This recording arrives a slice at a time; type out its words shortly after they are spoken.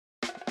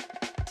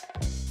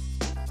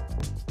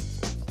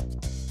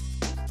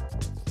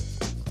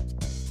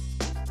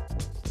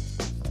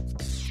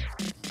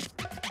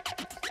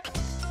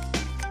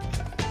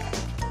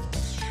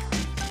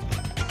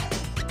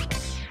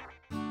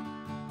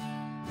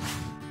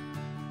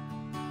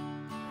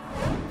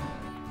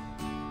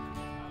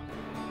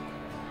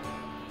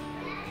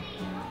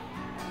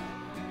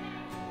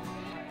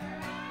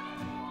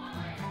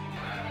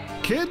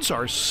Kids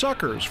are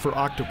suckers for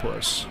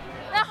Octopus.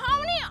 Now, how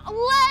many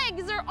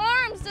legs or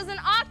arms does an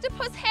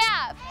octopus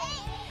have?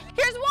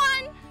 Here's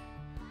 1,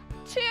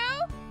 2.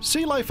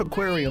 Sea Life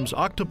Aquarium's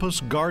Octopus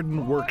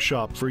Garden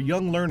Workshop for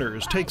young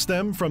learners takes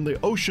them from the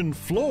ocean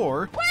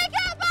floor Wake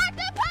up,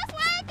 octopus,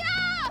 wake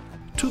up!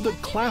 to the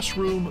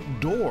classroom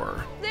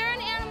door. They're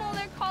an animal,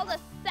 they're called a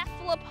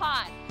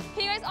cephalopod.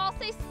 Can you guys all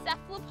say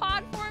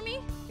cephalopod for me?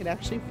 Could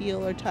actually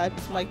feel or touch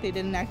like they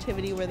did an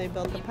activity where they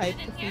built the pipe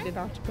to feed an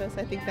octopus.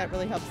 I think that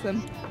really helps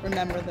them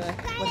remember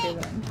what they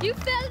learned. You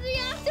fed the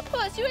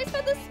octopus. You guys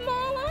fed the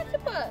small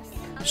octopus.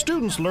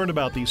 Students learn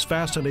about these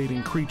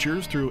fascinating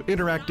creatures through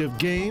interactive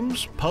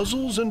games,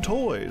 puzzles, and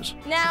toys.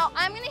 Now,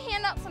 I'm going to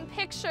hand out some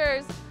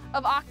pictures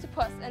of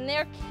octopus, and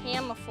they're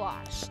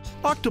camouflaged.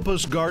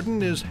 Octopus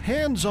Garden is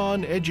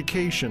hands-on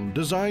education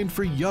designed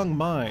for young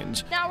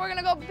minds. Now we're going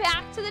to go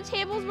back to the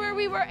tables where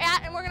we were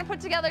at, and we're going to put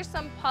together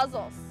some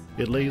puzzles.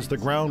 It lays the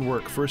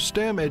groundwork for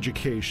STEM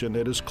education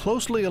that is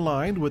closely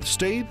aligned with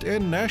state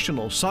and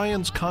national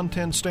science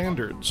content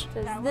standards.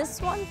 Does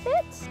this one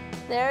fit?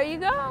 There you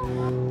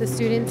go. The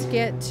students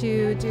get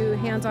to do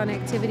hands-on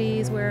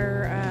activities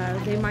where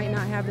they might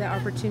not have the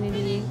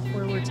opportunity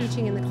where we're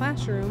teaching in the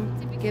classroom.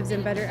 It gives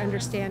them better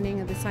understanding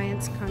of the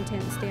science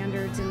content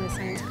standards and the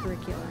science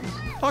curriculum.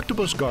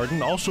 Octopus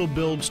Garden also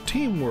builds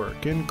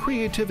teamwork and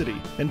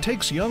creativity and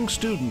takes young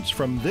students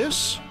from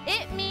this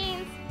It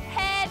means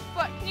head,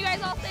 foot. Can you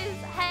guys all say this?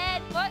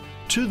 Head, foot?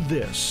 to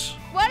this.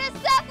 What does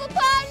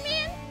cephalopod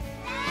mean?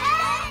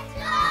 Head,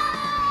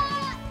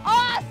 foot!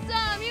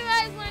 Awesome! You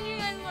guys learned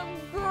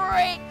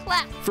great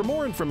class. For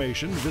more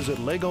information, visit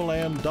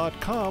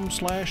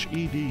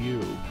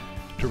legoland.com/edu.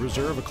 To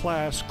reserve a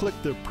class, click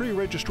the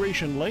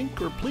pre-registration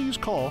link or please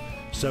call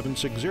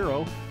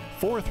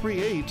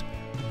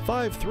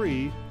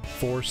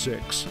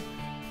 760-438-5346.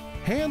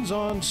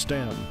 Hands-on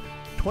STEM,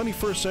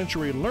 21st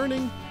century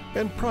learning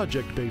and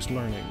project-based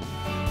learning.